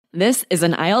This is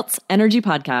an IELTS Energy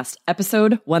Podcast,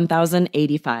 episode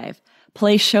 1085.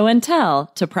 Play show and tell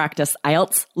to practice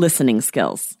IELTS listening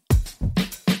skills.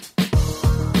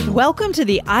 Welcome to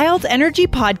the IELTS Energy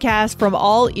Podcast from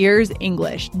All Ears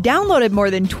English, downloaded more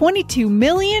than 22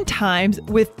 million times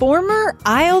with former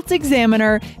IELTS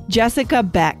examiner Jessica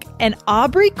Beck and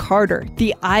Aubrey Carter,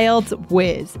 the IELTS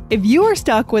whiz. If you are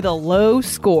stuck with a low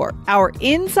score, our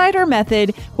insider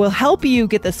method will help you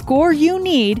get the score you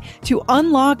need to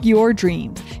unlock your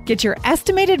dreams. Get your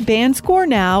estimated band score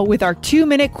now with our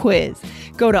 2-minute quiz.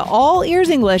 Go to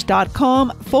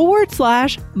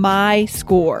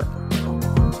allearsenglish.com/myscore.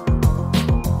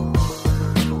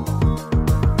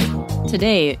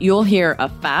 Today, you'll hear a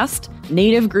fast,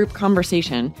 native group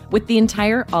conversation with the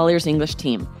entire All Ears English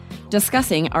team,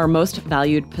 discussing our most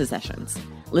valued possessions.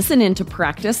 Listen in to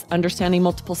practice understanding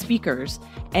multiple speakers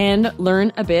and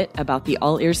learn a bit about the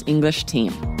All Ears English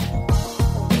team.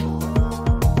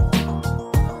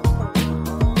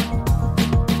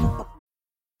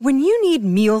 When you need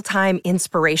mealtime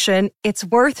inspiration, it's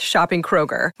worth shopping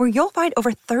Kroger, where you'll find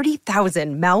over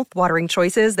 30,000 mouth-watering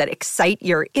choices that excite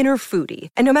your inner foodie.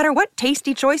 And no matter what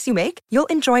tasty choice you make, you'll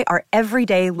enjoy our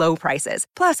everyday low prices,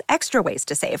 plus extra ways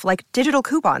to save, like digital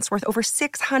coupons worth over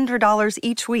 $600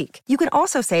 each week. You can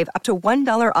also save up to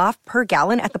 $1 off per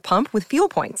gallon at the pump with fuel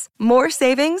points. More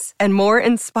savings and more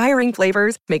inspiring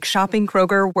flavors make shopping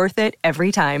Kroger worth it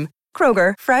every time.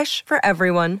 Kroger, fresh for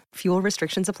everyone. Fuel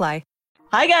restrictions apply.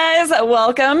 Hi guys,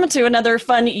 welcome to another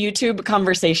fun YouTube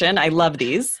conversation. I love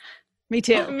these. Me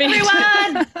too.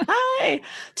 Everyone! Hi!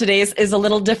 Today's is a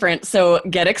little different, so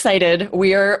get excited.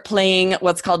 We are playing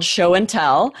what's called show and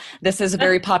tell. This is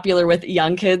very popular with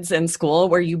young kids in school,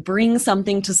 where you bring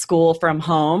something to school from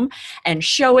home and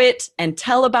show it and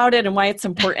tell about it and why it's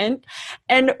important.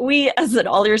 And we, as an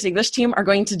All Ears English team, are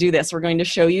going to do this. We're going to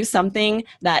show you something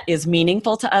that is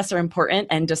meaningful to us or important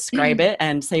and describe it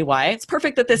and say why. It's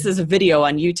perfect that this is a video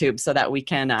on YouTube so that we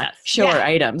can show our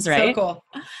items, right? So cool.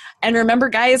 And remember,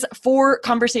 guys, for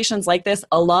conversations like this,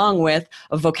 along with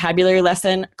a vocabulary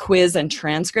lesson, quiz, and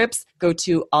transcripts, go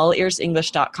to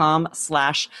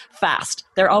allearsenglish.com/fast.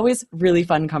 They're always really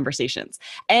fun conversations.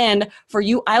 And for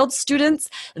you IELTS students,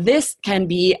 this can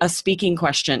be a speaking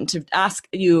question to ask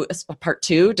you, part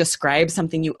 2, describe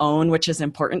something you own, which is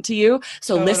important to you.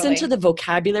 So listen to the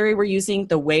vocabulary we're using,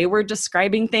 the way we're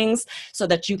describing things, so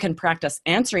that you can practice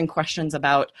answering questions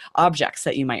about objects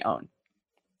that you might own.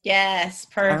 Yes,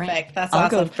 perfect. Right. That's I'll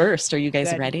awesome. go first. Are you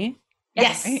guys ready?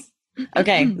 Yes. Right.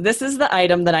 Okay, this is the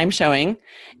item that I'm showing.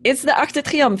 It's the Arc de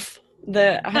Triomphe.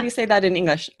 How do you say that in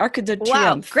English? Arc de Triomphe.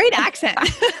 Wow, great accent.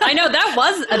 I know, that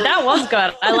was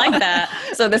good. I like that.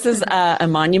 So this is a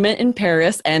monument in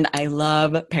Paris, and I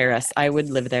love Paris. I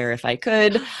would live there if I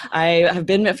could. I have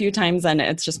been a few times, and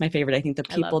it's just my favorite. I think the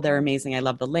people there are amazing. I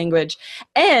love the language.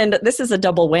 And this is a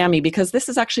double whammy because this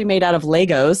is actually made out of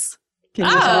Legos. Can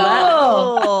you tell that?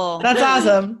 Oh, that's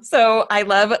awesome. So I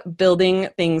love building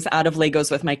things out of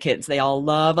Legos with my kids. They all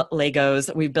love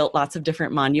Legos. We've built lots of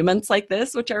different monuments like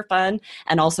this, which are fun,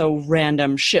 and also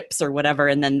random ships or whatever,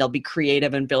 and then they'll be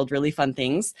creative and build really fun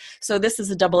things. So this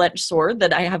is a double-edged sword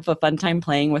that I have a fun time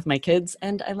playing with my kids,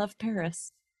 and I love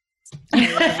Paris.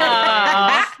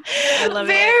 I love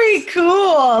Very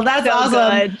cool. That's So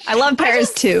awesome. good. I love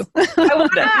Paris too.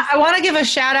 I want to give a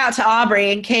shout out to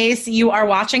Aubrey in case you are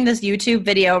watching this YouTube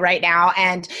video right now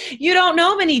and you don't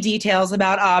know many details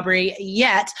about Aubrey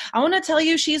yet. I want to tell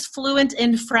you she's fluent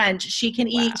in French. She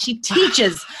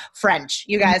teaches French,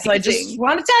 you guys. So I just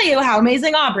want to tell you how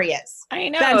amazing Aubrey is. I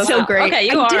know. That's so great. Okay,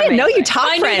 I didn't know you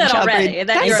taught French, already. Aubrey.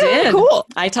 That's so cool.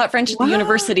 I taught French at the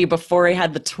university before I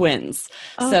had the twins.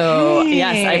 So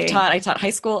yes, I taught high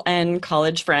school and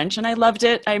college French, and I loved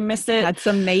it. I miss it. That's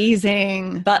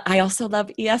amazing. But I also love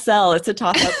ESL. It's a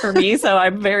toss-up for me. So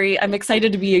I'm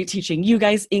excited to be teaching you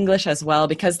guys English as well,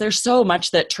 because there's so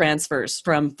much that transfers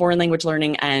from foreign language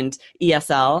learning and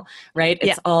ESL, right?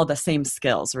 It's all the same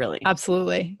skills, really.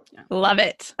 Absolutely. Love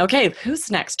it. Okay,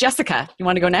 who's next? Jessica, you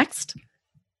want to go next?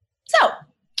 So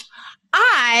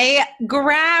I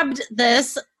grabbed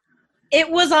this. It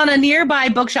was on a nearby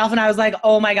bookshelf, and I was like,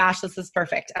 oh my gosh, this is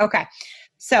perfect. Okay.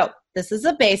 So this is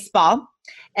a baseball,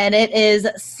 and it is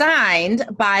signed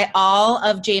by all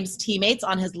of James' teammates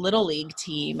on his Little League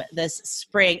team this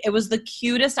spring. It was the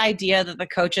cutest idea that the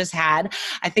coaches had.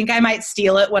 I think I might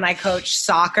steal it when I coach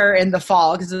soccer in the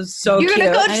fall because it was so cute.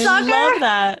 You're going to coach soccer? I love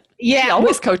that. Yeah. She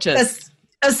always coaches.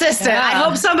 assistant. Yeah. I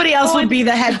hope somebody else would be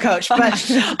the head coach, but I did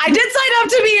sign up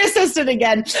to be assistant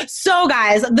again. So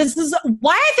guys, this is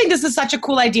why I think this is such a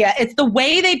cool idea. It's the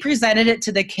way they presented it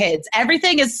to the kids.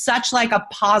 Everything is such like a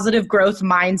positive growth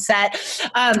mindset.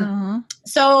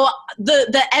 So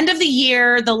the end of the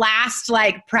year, the last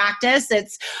like practice,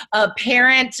 it's a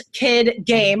parent-kid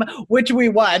game, which we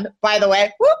won, by the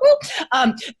way. Woo, woo.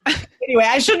 Anyway,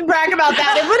 I shouldn't brag about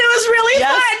that, but it was really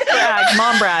fun. Brag,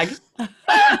 mom brag.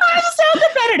 I'm so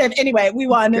competitive. Anyway, we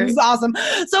won. It was awesome.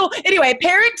 So anyway,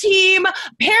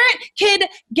 parent-kid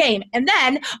game. And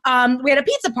then we had a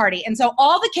pizza party. And so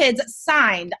all the kids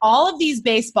signed all of these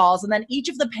baseballs, and then each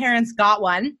of the parents got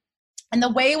one. And the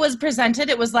way it was presented,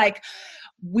 it was like,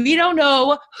 we don't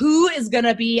know who is going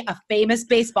to be a famous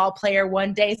baseball player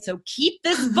one day, so keep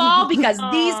this ball because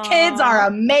these kids are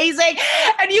amazing.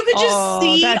 And you could just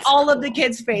see all of the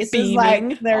kids' faces beaming.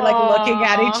 Like they're like looking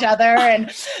at each other. And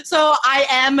so I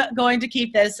am going to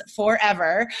keep this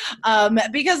forever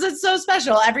because it's so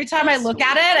special. Every time I look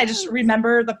at it, I just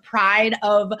remember the pride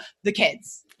of the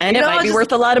kids. And it might be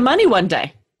worth a lot of money one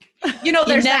day. You know,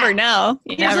 there's you never know.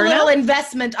 Here's a little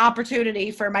investment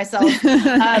opportunity for myself.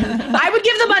 I would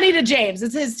give the money to James.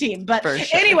 It's his team. But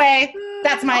anyway,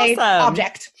 that's my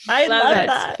object. I love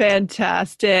that.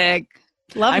 Fantastic.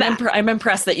 Love that. I'm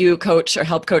impressed that you coach or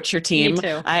help coach your team. Me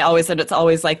too. I always said it's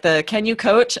always like can you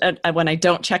coach? And when I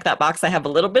don't check that box, I have a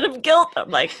little bit of guilt. I'm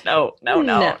like, no.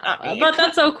 But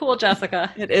that's so cool,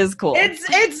 Jessica. It is cool.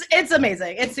 It's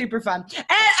amazing. It's super fun. And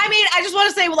I mean, I just want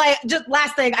to say, like, just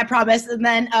last thing, I promise, and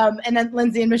then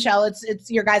Lindsay and Michelle, it's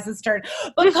your guys' turn.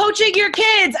 But coaching your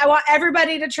kids, I want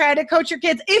everybody to try to coach your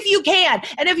kids if you can,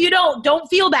 and if you don't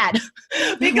feel bad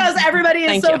because everybody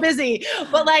is so busy.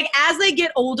 But like as they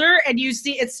get older, and you see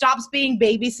it stops being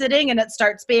babysitting and it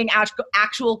starts being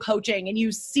actual coaching, and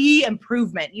you see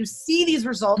improvement, you see these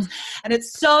results, and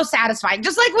it's so satisfying.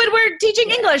 Just like when we're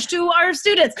teaching English to our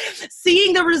students,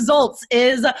 seeing the results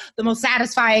is the most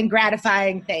satisfying,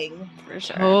 gratifying thing. For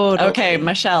sure. Okay,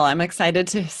 Michelle, I'm excited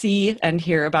to see and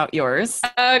hear about yours.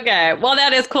 Okay, well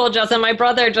that is cool, Justin. My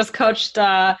brother just coached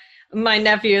my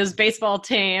nephew's baseball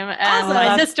team, and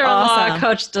my sister-in-law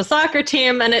coached a soccer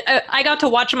team, and I got to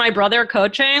watch my brother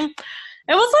coaching.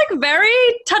 It was like very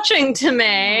touching to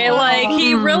me. Like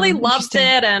he really loved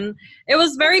it, and it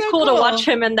was very cool to watch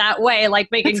him in that way, like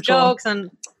making jokes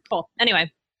and cool. Anyway,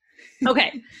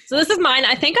 okay, so this is mine.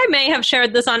 I think I may have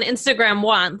shared this on Instagram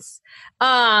once,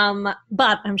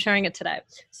 but I'm sharing it today.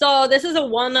 So this is a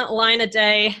 1 line a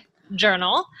day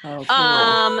journal. Oh,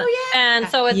 cool. And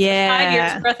so it's 5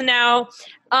 years worth now.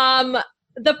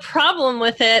 The problem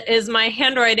with it is my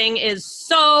handwriting is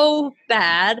so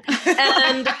bad,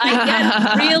 and I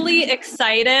get really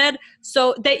excited.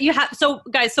 So that you have, so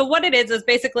guys, so what it is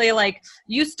basically like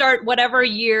you start whatever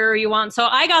year you want. So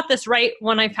I got this right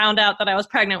when I found out that I was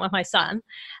pregnant with my son.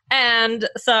 And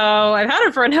so I've had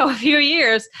it for now a few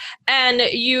years, and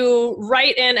you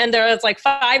write in, and there's like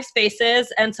 5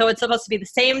 spaces. And so it's supposed to be the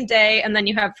same day, and then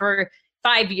you have for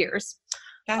 5 years.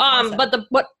 Awesome.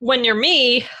 But when you're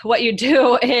me, what you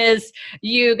do is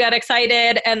you get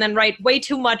excited and then write way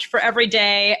too much for every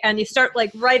day, and you start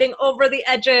like writing over the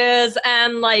edges,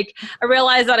 and like I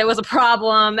realized that it was a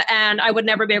problem and I would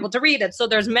never be able to read it. So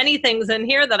there's many things in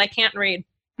here that I can't read.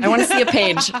 I want to see a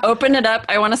page. Open it up.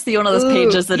 I want to see one of those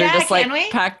pages that are just like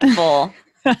packed full.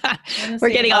 We're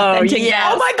getting authentic.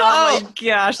 Oh my god! Oh my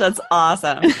gosh, that's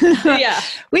awesome. Yeah,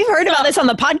 we've heard about this on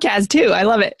the podcast too. I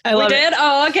love it. We did.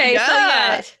 Oh, okay. Yeah. So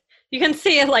yeah, you can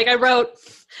see it. Like I wrote,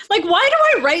 like why do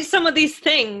I write some of these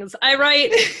things? I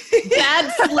write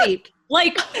bad sleep.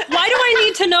 Like why do I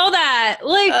need to know that?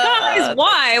 Like guys,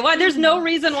 why? Why? There's no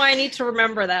reason why I need to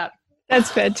remember that.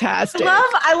 That's fantastic.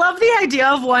 I love the idea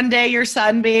of one day your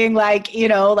son being like, you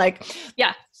know, like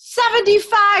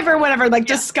 75 or whatever, like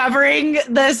discovering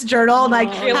this journal, like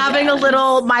having a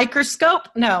little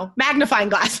magnifying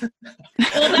glass.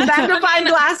 Magnifying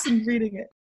glass and reading it.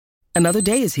 Another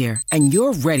day is here and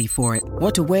you're ready for it.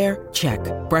 What to wear? Check.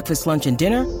 Breakfast, lunch, and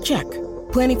dinner? Check.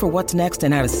 Planning for what's next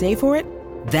and how to save for it?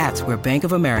 That's where Bank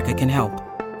of America can help.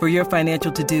 For your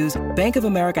financial to-dos, Bank of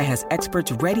America has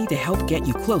experts ready to help get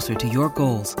you closer to your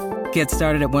goals. Get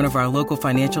started at one of our local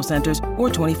financial centers or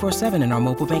 24/7 in our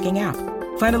mobile banking app.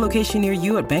 Find a location near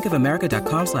you at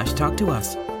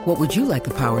bankofamerica.com/talktous. What would you like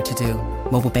the power to do?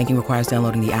 Mobile banking requires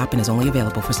downloading the app and is only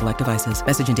available for select devices.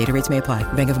 Message and data rates may apply.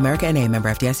 Bank of America NA, member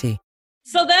FDIC.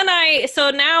 So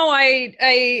now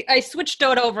I switched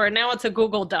it over. Now it's a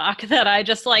Google Doc that I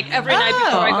just like every night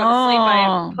before I go to sleep,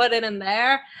 I put it in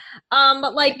there.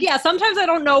 But like, yeah, sometimes I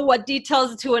don't know what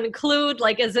details to include.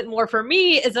 Like, is it more for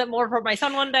me? Is it more for my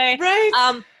son one day?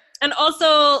 Right. And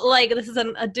also, like, this is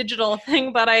a digital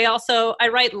thing, but I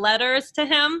write letters to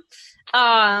him.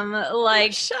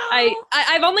 Like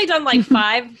I've only done like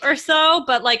 5 or so,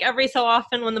 but like every so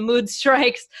often when the mood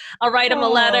strikes, I'll write him a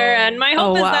letter. And my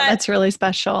hope is that that's really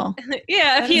special.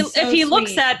 Yeah, if he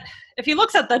looks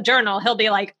at the journal, he'll be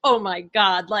like, oh my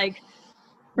God, like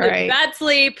bad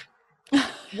sleep,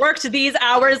 worked these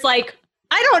hours, like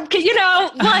I don't,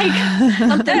 like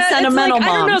something sentimental, like,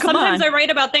 Mom. I don't know. Come sometimes on. I write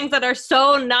about things that are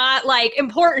so not like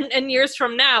important in years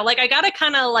from now. Like I got to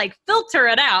kind of like filter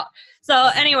it out. So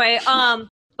anyway,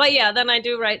 but yeah, then I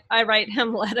write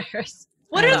him letters.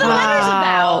 What are the letters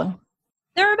about?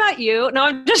 They're about you. No,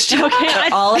 I'm just joking.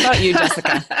 All about you,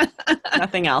 Jessica.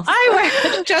 Nothing else.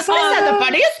 Jessica said the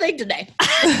funniest thing today.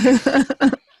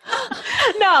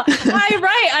 No,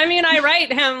 I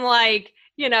write him like,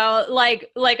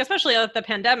 like especially with the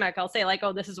pandemic, I'll say like,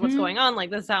 oh, this is what's going on.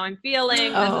 Like, this is how I'm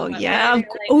feeling. Oh, yeah. Like,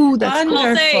 oh, that's wonderful.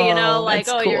 I'll say, like,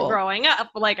 That's oh, cool. You're growing up.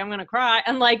 Like, I'm going to cry.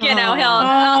 And like,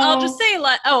 I'll just say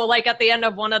like, oh, like at the end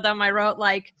of one of them, I wrote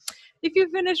like, if you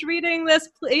finish reading this,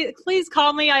 please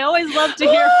call me. I always love to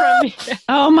hear from you.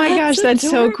 Oh my gosh, that's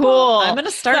so cool. I'm going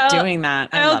to start doing that.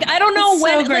 I don't know That's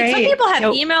when. so Like, some great. people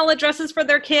have email addresses for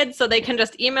their kids, so they can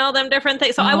just email them different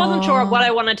things. So I wasn't sure what I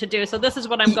wanted to do. So this is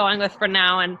what I'm going with for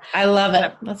now. And I love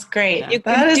it. That's great. You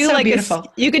That could is do so like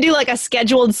beautiful. you could do like a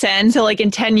scheduled send. So like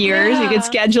in 10 years, you could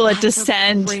schedule it to That's a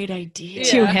send great idea.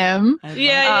 to him. I love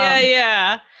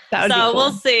yeah. That would be So cool.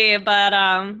 we'll see, but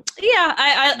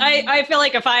I feel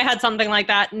like if I had something like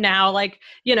that now, like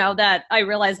that I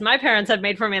realized my parents had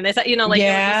made for me, and they said, like it would be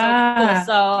so cool.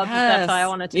 So that's why I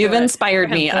wanted to. You've do it inspired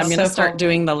for him. me. I'm going to so start cool.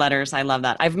 doing the letters. I love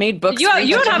that. I've made books. You for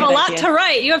each would have a one. lot to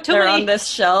write. You have too They're many. on this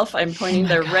shelf. I'm pointing.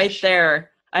 They're right there.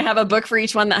 I have a book for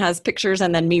each one that has pictures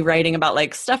and then me writing about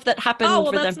like stuff that happened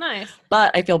for that's them. nice.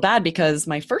 But I feel bad because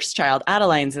my first child,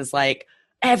 Adeline's, is like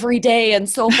every day and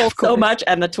so full so much,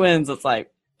 and the twins, it's like.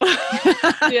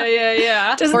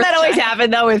 Yeah. Doesn't that always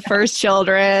happen though with first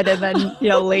children, and then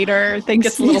later things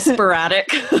Gets a little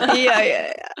sporadic.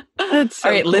 yeah. That's so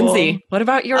All right, cool. Lindsay, what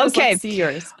about yours? Okay. Let's see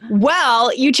yours.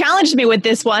 Well, you challenged me with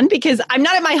this one because I'm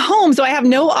not at my home, so I have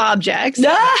no objects.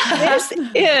 This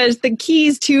is the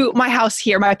keys to my house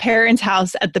here, my parents'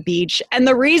 house at the beach. And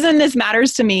the reason this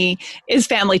matters to me is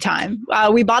family time.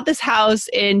 We bought this house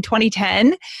in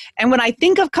 2010. And when I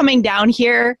think of coming down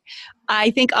here,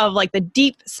 I think of like the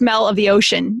deep smell of the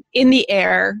ocean in the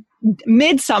air,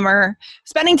 midsummer,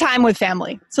 spending time with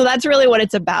family. So that's really what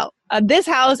it's about. This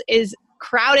house is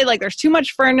crowded, like there's too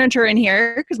much furniture in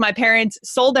here because my parents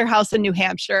sold their house in New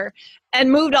Hampshire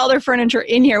and moved all their furniture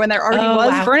in here when there already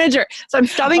was furniture. So I'm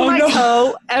stubbing my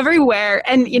toe everywhere.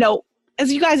 And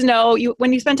as you guys know,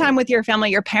 when you spend time with your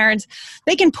family, your parents,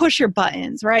 they can push your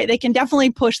buttons, right? They can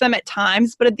definitely push them at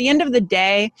times. But at the end of the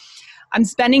day, I'm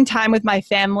spending time with my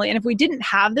family. And if we didn't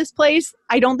have this place,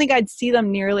 I don't think I'd see them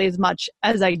nearly as much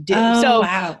as I do.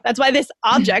 That's why this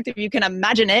object, if you can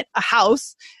imagine it, a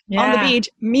house on the beach,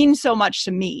 means so much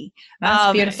to me.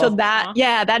 That's beautiful. So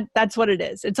that's what it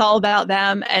is. It's all about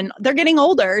them, and they're getting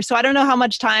older. So I don't know how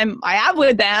much time I have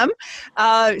with them.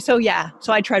 So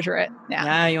I treasure it.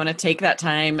 Yeah, you want to take that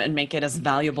time and make it as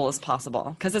valuable as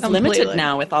possible because it's Completely. limited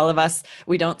now with all of us.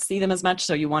 We don't see them as much.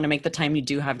 So you want to make the time you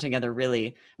do have together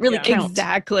really count.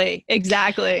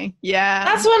 Exactly. Yeah.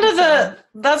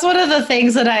 That's one of the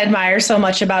things that I admire so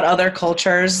much about other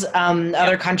cultures,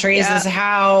 other countries is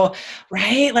how,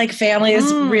 right? Like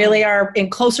families really are in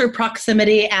closer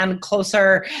proximity and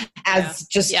closer as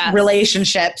just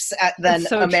relationships than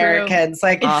so Americans. True.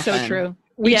 Like it's so true.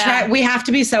 we have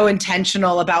to be so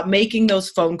intentional about making those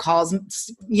phone calls,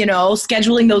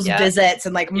 scheduling those visits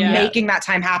and making that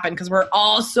time happen because we're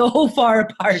all so far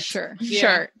apart. Sure.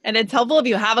 And it's helpful if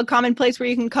you have a common place where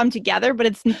you can come together, but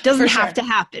it doesn't have to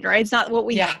happen, right? It's not what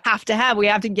we have to have. We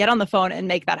have to get on the phone and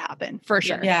make that happen for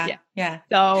sure. Yeah.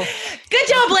 So good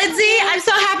job, Lindsay. I'm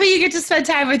so happy you get to spend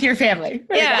time with your family.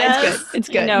 It's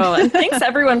good. And thanks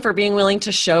everyone for being willing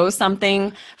to show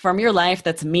something from your life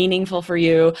that's meaningful for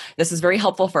you. This is very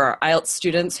helpful for our IELTS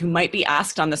students who might be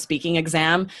asked on the speaking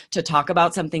exam to talk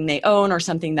about something they own or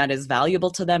something that is valuable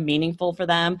to them, meaningful for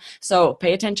them. So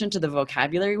pay attention to the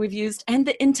vocabulary we've used and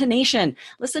the intonation.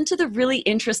 Listen to the really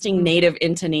interesting native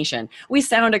intonation. We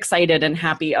sound excited and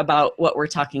happy about what we're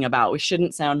talking about. We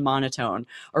shouldn't sound monotone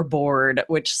or bored,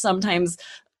 which sometimes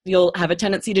you'll have a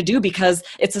tendency to do because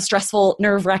it's a stressful,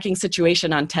 nerve-wracking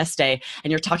situation on test day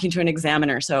and you're talking to an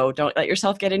examiner. So don't let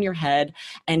yourself get in your head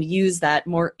and use that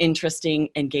more interesting,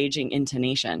 engaging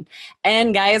intonation.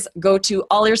 And guys, go to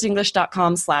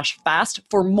allearsenglish.com/fast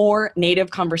for more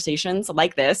native conversations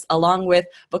like this, along with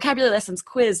vocabulary lessons,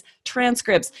 quiz,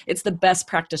 transcripts. It's the best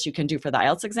practice you can do for the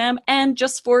IELTS exam and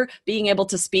just for being able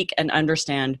to speak and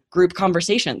understand group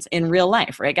conversations in real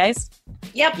life, right guys?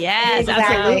 Yep. Yes,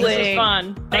 exactly. absolutely. This was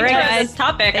fun. Thanks All right, for this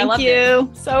topic. I loved you.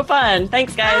 So fun.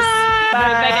 Thanks guys.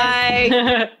 Bye.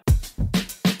 Bye.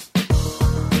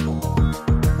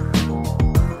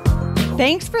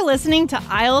 Thanks for listening to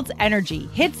IELTS Energy.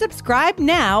 Hit subscribe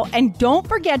now and don't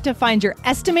forget to find your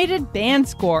estimated band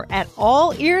score at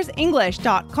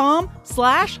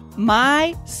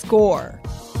allearsenglish.com/myscore.